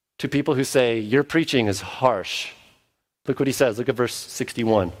to people who say, your preaching is harsh? Look what he says. Look at verse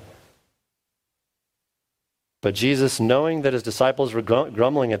 61. But Jesus, knowing that his disciples were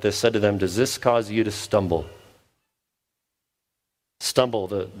grumbling at this, said to them, does this cause you to stumble? Stumble,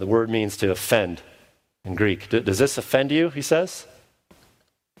 the word means to offend in Greek. Does this offend you, he says?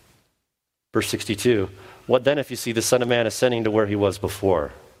 Verse 62, what then if you see the Son of Man ascending to where he was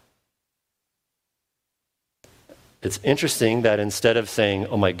before? It's interesting that instead of saying,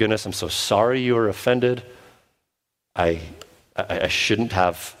 oh my goodness, I'm so sorry you were offended, I shouldn't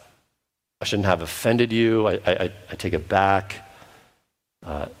have offended you, I take it back.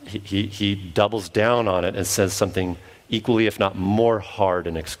 He doubles down on it and says something equally, if not more hard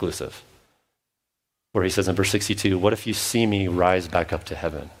and exclusive. where he says in verse 62, what if you see me rise back up to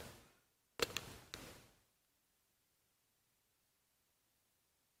heaven?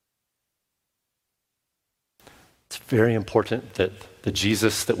 It's very important that the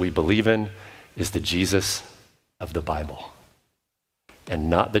Jesus that we believe in is the Jesus of the Bible and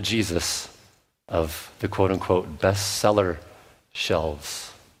not the Jesus of the quote-unquote bestseller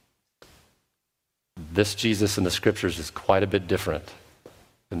shelves. This Jesus in the scriptures is quite a bit different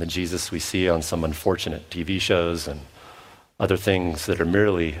than the Jesus we see on some unfortunate TV shows and other things that are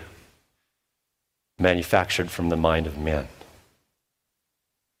merely manufactured from the mind of man.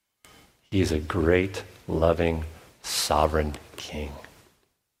 He is a great, loving, sovereign king.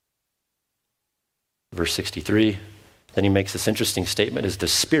 Verse 63, then he makes this interesting statement, is the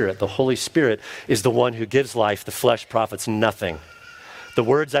Spirit, the Holy Spirit, is the one who gives life. The flesh profits nothing. The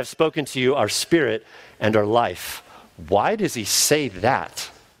words I've spoken to you are spirit and are life. Why does he say that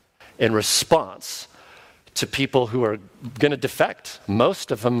in response to people who are going to defect,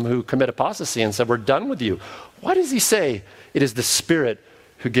 most of them who commit apostasy and said, we're done with you? Why does he say it is the Spirit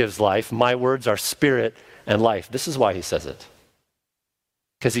who gives life? My words are spirit and life. This is why he says it.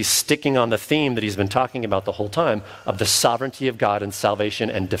 Because he's sticking on the theme that he's been talking about the whole time of the sovereignty of God and salvation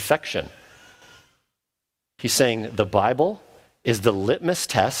and defection. He's saying the Bible is the litmus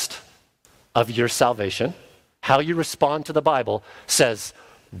test of your salvation. How you respond to the Bible says,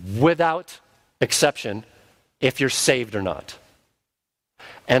 without exception, if you're saved or not.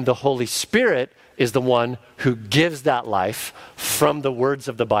 And the Holy Spirit is the one who gives that life from the words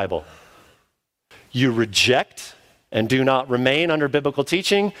of the Bible. You reject and do not remain under biblical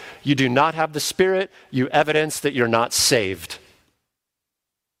teaching, you do not have the Spirit, you evidence that you're not saved.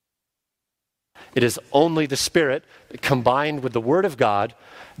 It is only the Spirit combined with the Word of God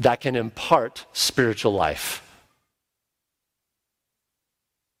that can impart spiritual life.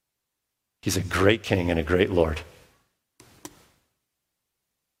 He's a great King and a great Lord.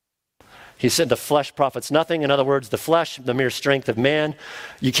 He said the flesh profits nothing. In other words, the flesh, the mere strength of man,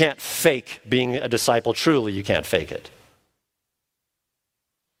 you can't fake being a disciple. Truly, you can't fake it.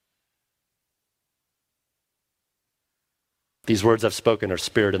 These words I've spoken are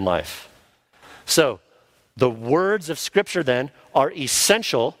spirit and life. So, the words of Scripture then are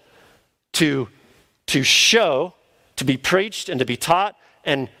essential to show, to be preached and to be taught,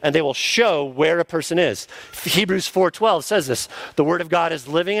 and they will show where a person is. Hebrews 4:12 says this, the word of God is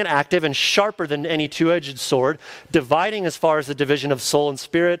living and active and sharper than any two-edged sword, dividing as far as the division of soul and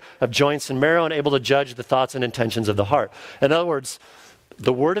spirit, of joints and marrow, and able to judge the thoughts and intentions of the heart. In other words,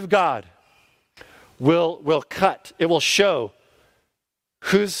 the word of God will cut, it will show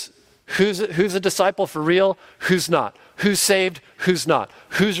who's a disciple for real, who's not, who's saved, who's not,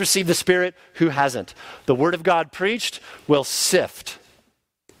 who's received the Spirit, who hasn't. The word of God preached will sift,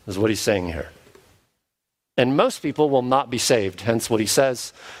 is what he's saying here. And most people will not be saved, hence what he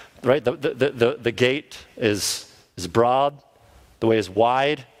says, right? The gate is broad, the way is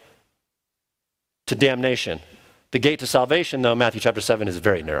wide to damnation. The gate to salvation, though, Matthew chapter 7, is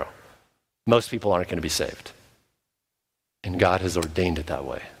very narrow. Most people aren't going to be saved. And God has ordained it that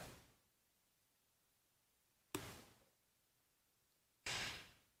way.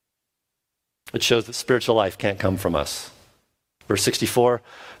 It shows that spiritual life can't come from us. Verse 64,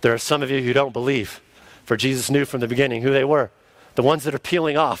 there are some of you who don't believe, for Jesus knew from the beginning who they were, the ones that are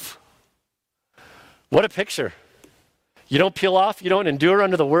peeling off. What a picture. You don't peel off, you don't endure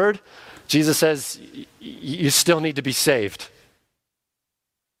under the word. Jesus says you still need to be saved.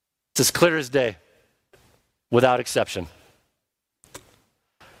 It's as clear as day, without exception.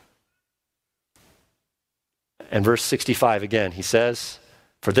 And verse 65 again, he says,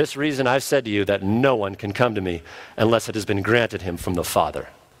 for this reason I've said to you that no one can come to me unless it has been granted him from the Father.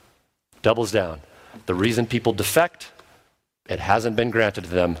 Doubles down. The reason people defect, it hasn't been granted to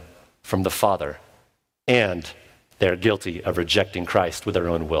them from the Father. And they're guilty of rejecting Christ with their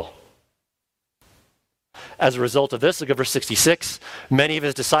own will. As a result of this, look at verse 66. Many of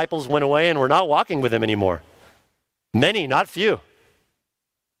his disciples went away and were not walking with him anymore. Many, not few.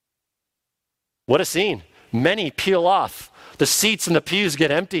 What a scene. Many peel off. The seats in the pews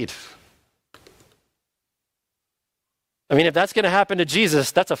get emptied. I mean, if that's going to happen to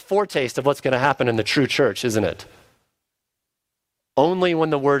Jesus, that's a foretaste of what's going to happen in the true church, isn't it? Only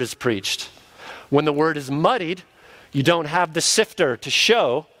when the word is preached. When the word is muddied, you don't have the sifter to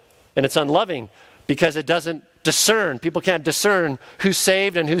show, and it's unloving because it doesn't discern. People can't discern who's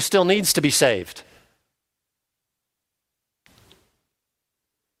saved and who still needs to be saved.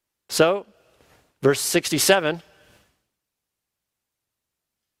 So, verse 67,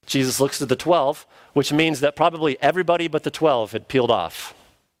 Jesus looks at the 12, which means that probably everybody but the 12 had peeled off.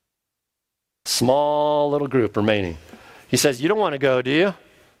 Small little group remaining. He says, you don't want to go, do you?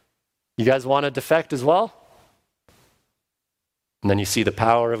 You guys want to defect as well? And then you see the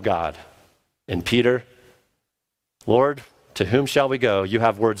power of God in Peter. Lord, to whom shall we go? You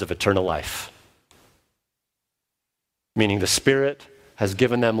have words of eternal life. Meaning the Spirit has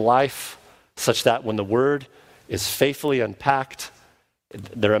given them life such that when the word is faithfully unpacked,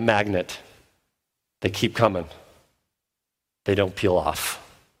 they're a magnet. They keep coming. They don't peel off.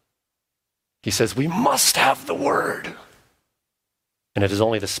 He says, we must have the word. And it is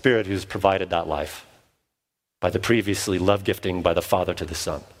only the Spirit who's provided that life by the previously love gifting by the Father to the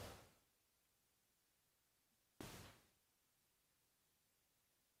Son.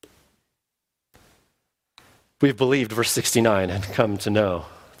 We've believed, verse 69, and come to know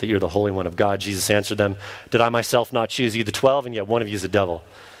that you're the Holy One of God. Jesus answered them, did I myself not choose you, the 12, and yet one of you is a devil?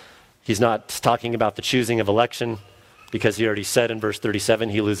 He's not talking about the choosing of election, because he already said in verse 37,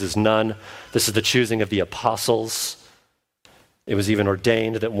 he loses none. This is the choosing of the apostles. It was even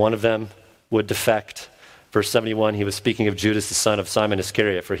ordained that one of them would defect. Verse 71, he was speaking of Judas, the son of Simon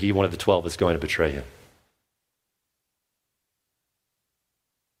Iscariot, for he, one of the 12, was going to betray him.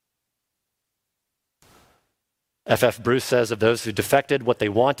 F.F. Bruce says of those who defected, what they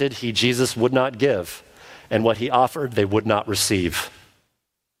wanted, he, Jesus, would not give, and what he offered, they would not receive.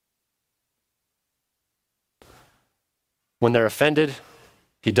 When they're offended,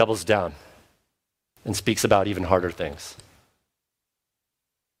 he doubles down and speaks about even harder things.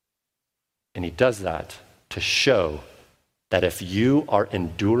 And he does that to show that if you are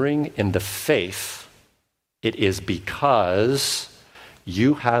enduring in the faith, it is because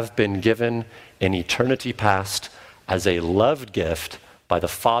you have been given in eternity past as a loved gift by the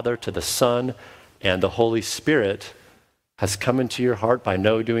Father to the Son, and the Holy Spirit has come into your heart by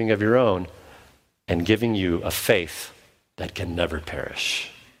no doing of your own and giving you a faith that can never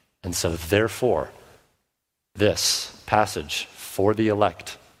perish. And so therefore, this passage for the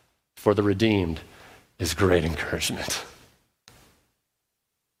elect, for the redeemed, is great encouragement.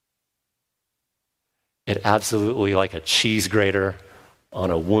 It absolutely, like a cheese grater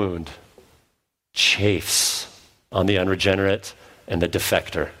on a wound, chafes on the unregenerate and the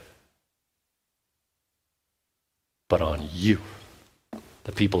defector. But on you,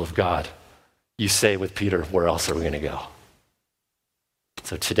 the people of God, you say with Peter, where else are we going to go?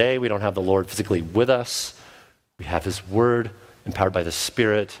 So today we don't have the Lord physically with us. We have his word empowered by the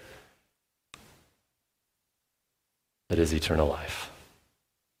Spirit that is eternal life.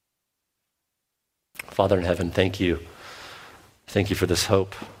 Father in heaven, thank you. Thank you for this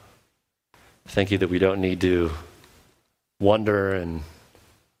hope. Thank you that we don't need to wonder and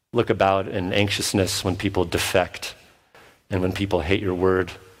look about in anxiousness when people defect and when people hate your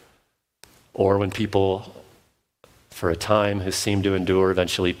word, or when people, for a time, who seem to endure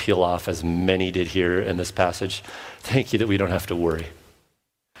eventually peel off, as many did here in this passage. Thank you that we don't have to worry.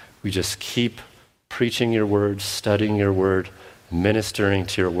 We just keep preaching your word, studying your word, ministering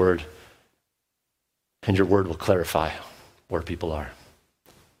to your word, and your word will clarify where people are.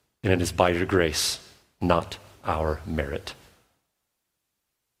 And it is by your grace, not our merit.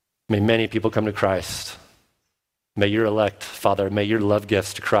 May many people come to Christ. May your elect, Father, may your love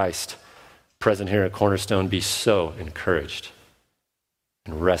gifts to Christ present here at Cornerstone be so encouraged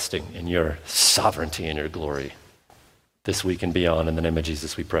and resting in your sovereignty and your glory this week and beyond. In the name of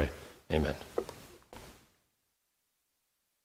Jesus we pray. Amen.